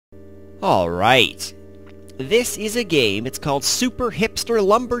Alright. This is a game, it's called Super Hipster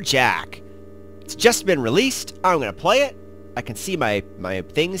Lumberjack. It's just been released, I'm gonna play it. I can see my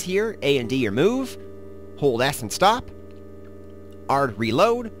things here. A and D are move. Hold S and stop. R to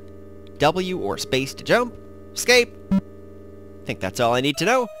reload. W or space to jump. Escape. I think that's all I need to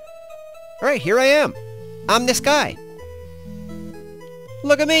know. Alright, here I am. I'm this guy.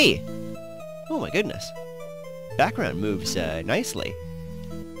 Look at me. Oh my goodness. Background moves nicely.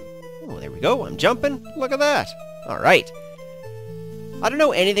 Oh, there we go. I'm jumping. Look at that. Alright. I don't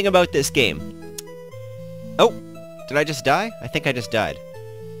know anything about this game. Oh, did I just die? I think I just died.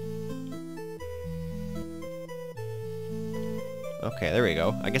 Okay, there we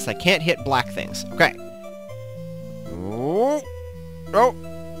go. I guess I can't hit black things. Okay.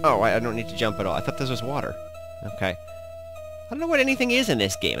 Oh, I don't need to jump at all. I thought this was water. Okay. I don't know what anything is in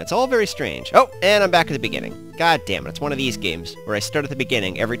this game. It's all very strange. Oh, and I'm back at the beginning. God damn it, it's one of these games where I start at the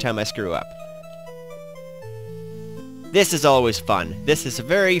beginning every time I screw up. This is always fun. This is a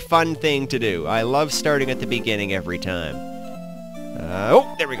very fun thing to do. I love starting at the beginning every time.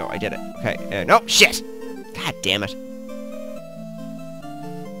 Oh, there we go. I did it. Okay. No, shit! God damn it.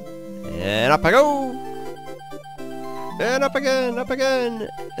 And up I go! And up again,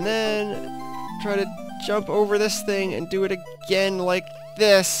 and then try to jump over this thing and do it again like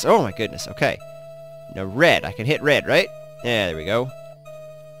this. Oh my goodness, okay. Now red, I can hit red, right? Yeah, there we go.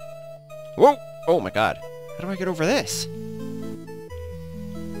 Whoa! Oh my god. How do I get over this?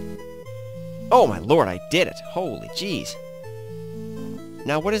 Oh my lord, I did it. Holy jeez.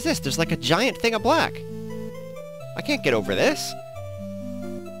 Now what is this? There's like a giant thing of black. I can't get over this.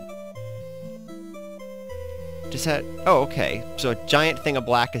 Does that... Oh, okay. So a giant thing of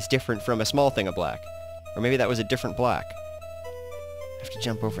black is different from a small thing of black. Or maybe that was a different black. I have to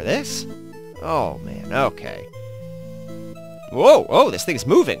jump over this? Oh, man. Okay. Whoa! Oh, this thing's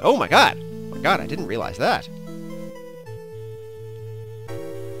moving! Oh, my god! Oh, my god, I didn't realize that.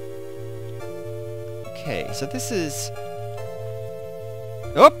 Okay, so this is...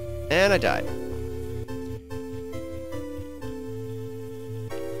 Oh! And I died.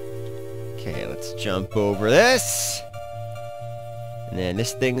 Okay, let's jump over this. And then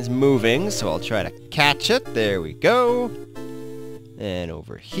this thing's moving, so I'll try to catch it. There we go. And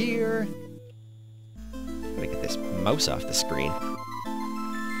over here. Gotta get this mouse off the screen.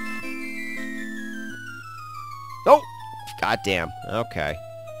 Oh! Goddamn. Okay.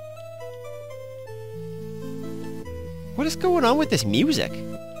 What is going on with this music?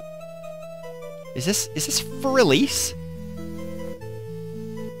 Is this for release?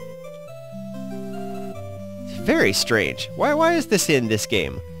 Very strange. Why is this in this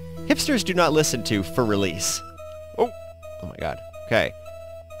game? Hipsters do not listen to for release. Oh! Oh my god. Okay.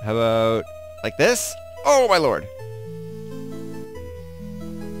 How about like this? Oh my lord!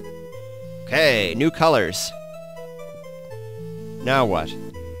 Okay, new colors. Now what?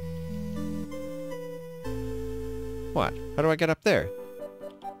 What? How do I get up there?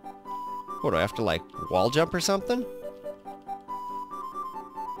 What, do I have to like wall jump or something?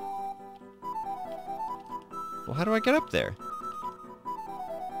 Well, how do I get up there?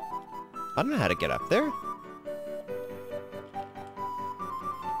 I don't know how to get up there.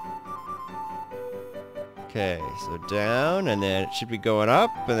 Okay, so down, and then it should be going up,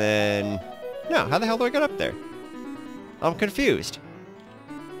 and then... No, how the hell do I get up there? I'm confused.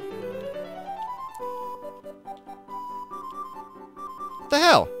 What the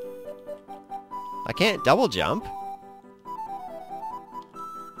hell? I can't double jump.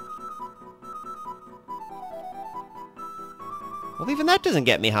 Well, even that doesn't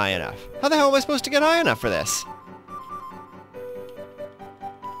get me high enough. How the hell am I supposed to get high enough for this?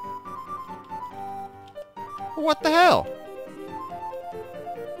 What the hell?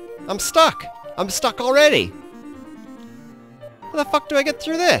 I'm stuck! I'm stuck already! How the fuck do I get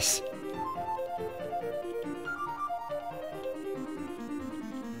through this?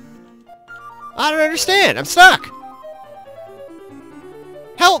 I don't understand! I'm stuck!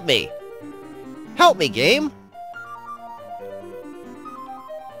 Help me! Help me, game!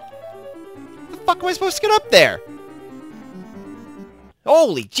 How am I supposed to get up there?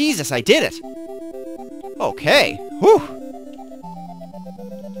 Holy Jesus, I did it! Okay. Whew!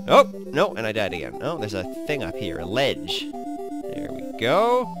 Oh, no, and I died again. Oh, there's a thing up here, a ledge. There we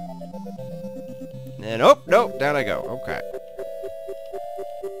go. And, oh, no, down I go. Okay.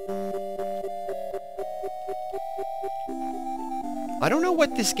 I don't know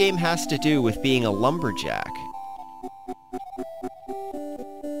what this game has to do with being a lumberjack.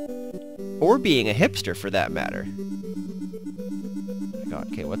 Or being a hipster, for that matter.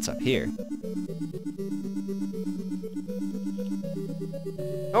 Okay, what's up here?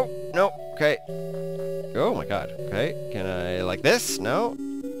 Oh, no. Okay. Oh my god. Okay. Can I like this? No.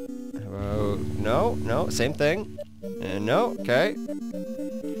 No. No. Same thing. And no. Okay.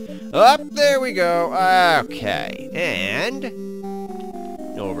 Up. There we go. Okay. And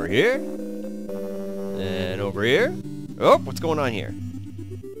over here. And over here. Oh, what's going on here?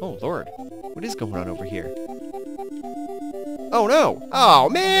 Oh, Lord. What is going on over here? Oh, no. Oh,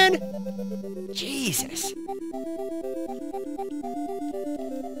 man. Jesus.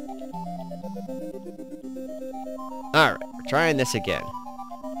 Alright, we're trying this again.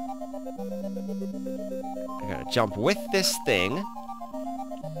 I gotta jump with this thing.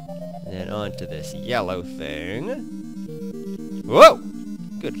 And then onto this yellow thing. Whoa!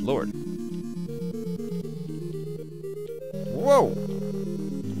 Good Lord. Whoa!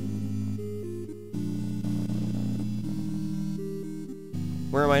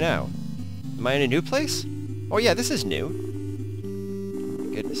 Where am I now? Am I in a new place? Oh yeah, this is new. Oh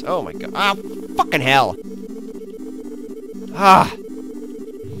my goodness. Oh my god. Ah, fucking hell! Ah!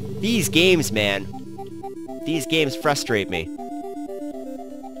 These games, man. These games frustrate me.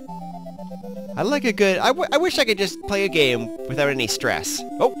 I like a good... I wish I could just play a game without any stress.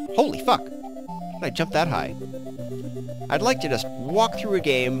 Oh, holy fuck. How did I jump that high? I'd like to just walk through a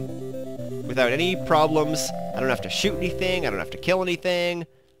game without any problems. I don't have to shoot anything. I don't have to kill anything.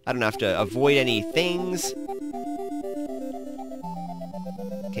 I don't have to avoid any things.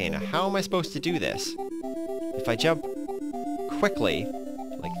 Okay, now how am I supposed to do this? If I jump quickly,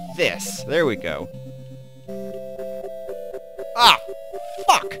 like this. There we go. Ah!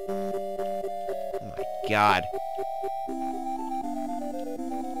 Fuck! Oh my god.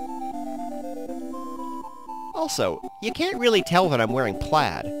 Also, you can't really tell that I'm wearing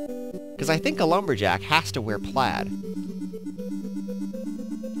plaid, because I think a lumberjack has to wear plaid.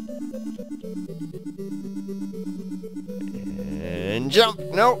 And jump!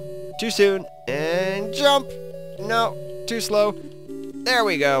 No! Too soon! And jump! No! Too slow! There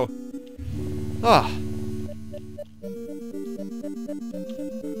we go! Oh!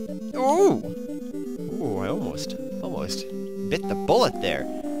 Ooh! Ooh, I almost bit the bullet there.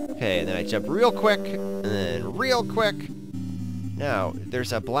 Okay, and then I jump real quick, and then real quick. Now,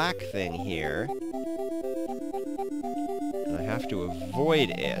 there's a black thing here. And I have to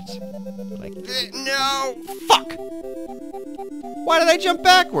avoid it. Like this. No! Fuck! Why did I jump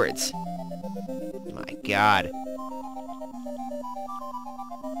backwards? My god.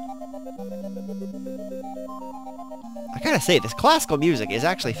 I gotta say, this classical music is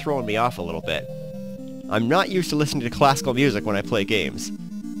actually throwing me off a little bit. I'm not used to listening to classical music when I play games.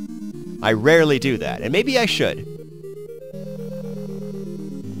 I rarely do that, and maybe I should.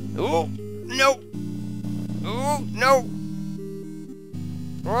 Oh, no! Oh, no!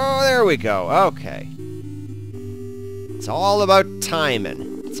 Oh, there we go. Okay. It's all about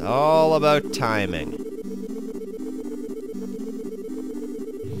timing. It's all about timing.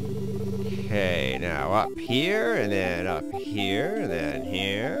 Okay, now up here, and then up here, and then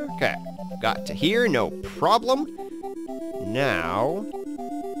here. Okay, got to here, no problem. Now,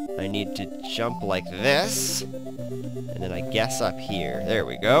 I need to jump like this, and then I guess up here. There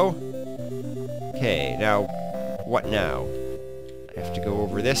we go. Okay, now, what now? I have to go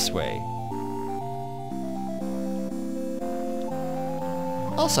over this way.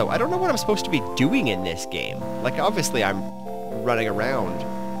 Also, I don't know what I'm supposed to be doing in this game. Like, obviously I'm running around,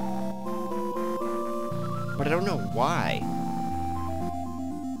 but I don't know why.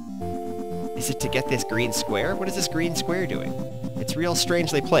 Is it to get this green square? What is this green square doing? It's real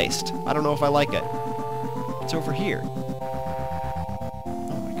strangely placed. I don't know if I like it. It's over here. Oh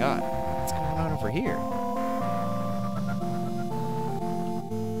my god. What's going on over here?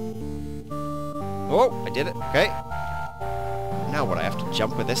 Oh, I did it. Okay. Now what, I have to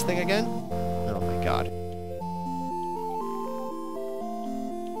jump with this thing again? Oh my god.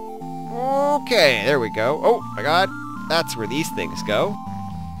 Okay, there we go. Oh my god. That's where these things go.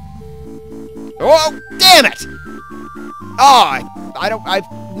 Oh, damn it!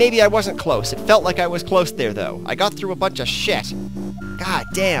 Oh, maybe I wasn't close. It felt like I was close there, though. I got through a bunch of shit. God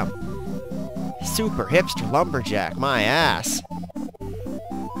damn. Super Hipster Lumberjack, my ass.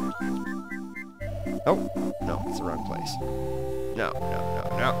 Oh, no, it's the wrong place. No.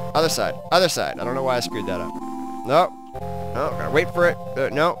 Other side. I don't know why I screwed that up. No, gotta wait for it.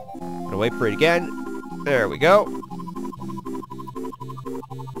 No, gotta wait for it again. There we go.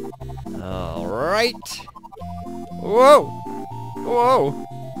 Alright. Whoa!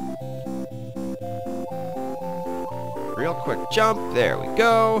 Real quick jump. There we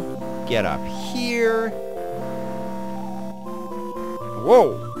go. Get up here.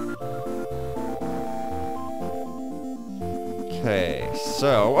 Whoa! Okay,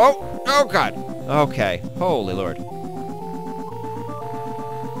 so... Oh God! Okay, holy Lord.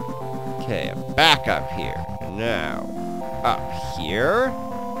 Okay, I'm back up here. Now, up here.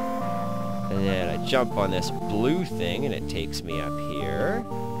 And then I jump on this blue thing, and it takes me up here.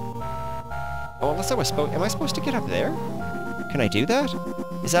 Oh, unless I was supposed... Am I supposed to get up there? Can I do that?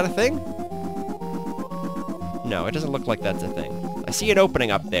 Is that a thing? No, it doesn't look like that's a thing. I see an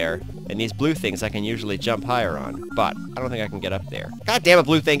opening up there, and these blue things I can usually jump higher on, but I don't think I can get up there. God damn it,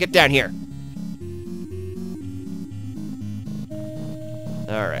 blue thing, get down here!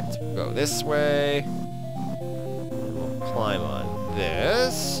 Alright, so we'll go this way. And we'll climb on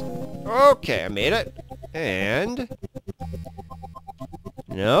this. Okay, I made it. And...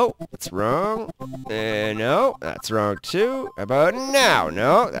 No, that's wrong. No, that's wrong too. How about now?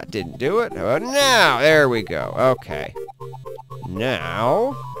 No, that didn't do it. How about now? There we go. Okay.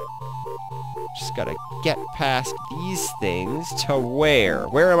 Now, just gotta get past these things to where?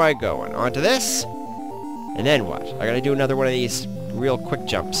 Where am I going? Onto this? And then what? I gotta do another one of these real quick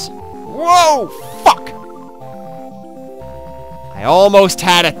jumps. Whoa! Fuck! I almost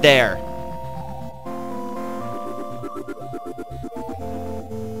had it there.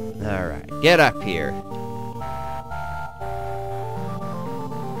 Alright, get up here.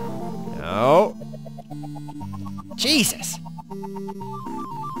 No. Jesus!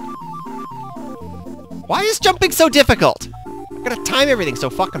 Why is jumping so difficult? I gotta time everything so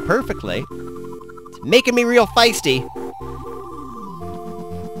fucking perfectly. It's making me real feisty.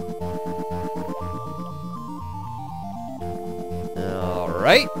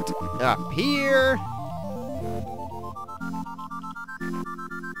 Alright, up here.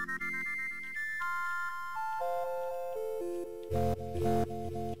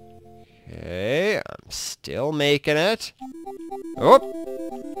 Okay, I'm still making it. Oh!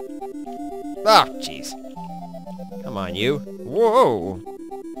 Oh, jeez. Come on, you. Whoa!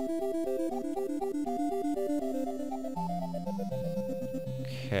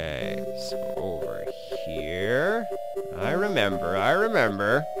 Okay, so over here. I remember.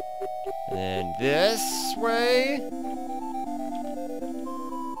 And then this way.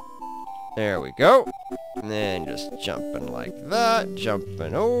 There we go. And then just jumping like that,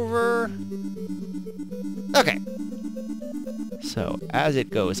 jumping over. Okay. So, as it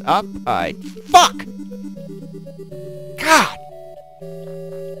goes up, fuck! God!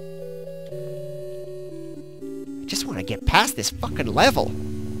 I just want to get past this fucking level.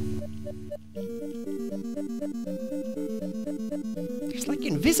 There's like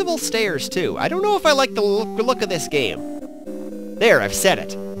invisible stairs, too. I don't know if I like the look of this game. There, I've said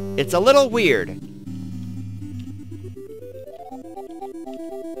it. It's a little weird.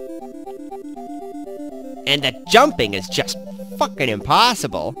 And the jumping is just fucking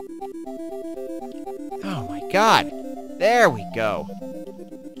impossible. Oh my god. There we go.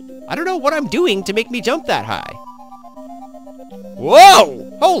 I don't know what I'm doing to make me jump that high.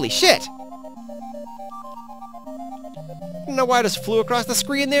 Whoa! Holy shit! I don't know why I just flew across the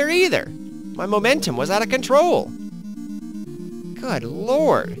screen there either. My momentum was out of control. Good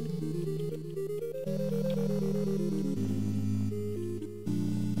lord.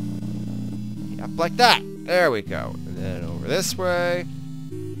 Up like that. There we go. And then over this way.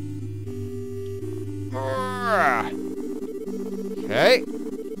 Okay.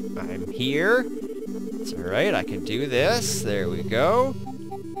 I'm here. It's alright, I can do this. There we go.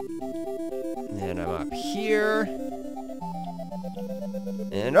 And then I'm up here.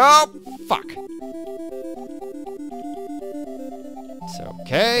 And oh, fuck. It's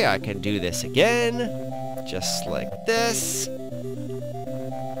okay, I can do this again. Just like this.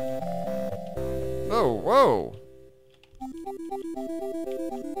 Oh, whoa.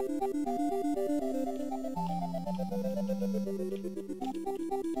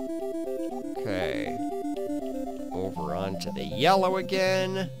 Okay. Over onto the yellow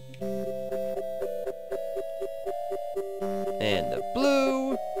again. And the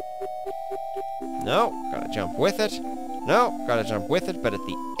blue. No, gotta jump with it. No, gotta jump with it, but at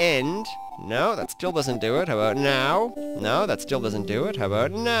the end... No, that still doesn't do it. How about now? No, that still doesn't do it. How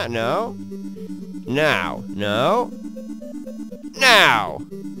about now? No. Now. No. Now.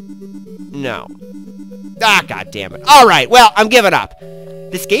 No. Ah, god damn it. Alright, well, I'm giving up.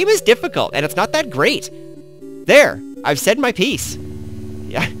 This game is difficult, and it's not that great. There, I've said my piece.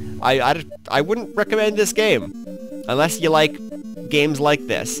 Yeah, I wouldn't recommend this game. Unless you like games like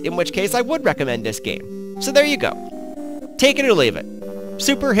this, in which case I would recommend this game. So there you go. Take it or leave it.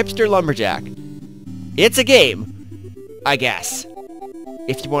 Super Hipster Lumberjack. It's a game, I guess.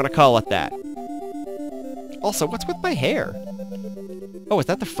 If you want to call it that. Also, what's with my hair? Oh, is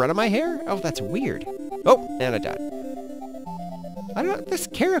that the front of my hair? Oh, that's weird. Oh, and I died. I don't... This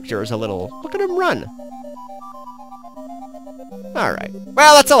character is a little... Look at him run. Alright.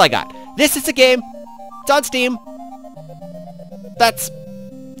 Well, that's all I got. This is a game. It's on Steam. That's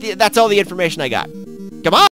all the information I got. Come on!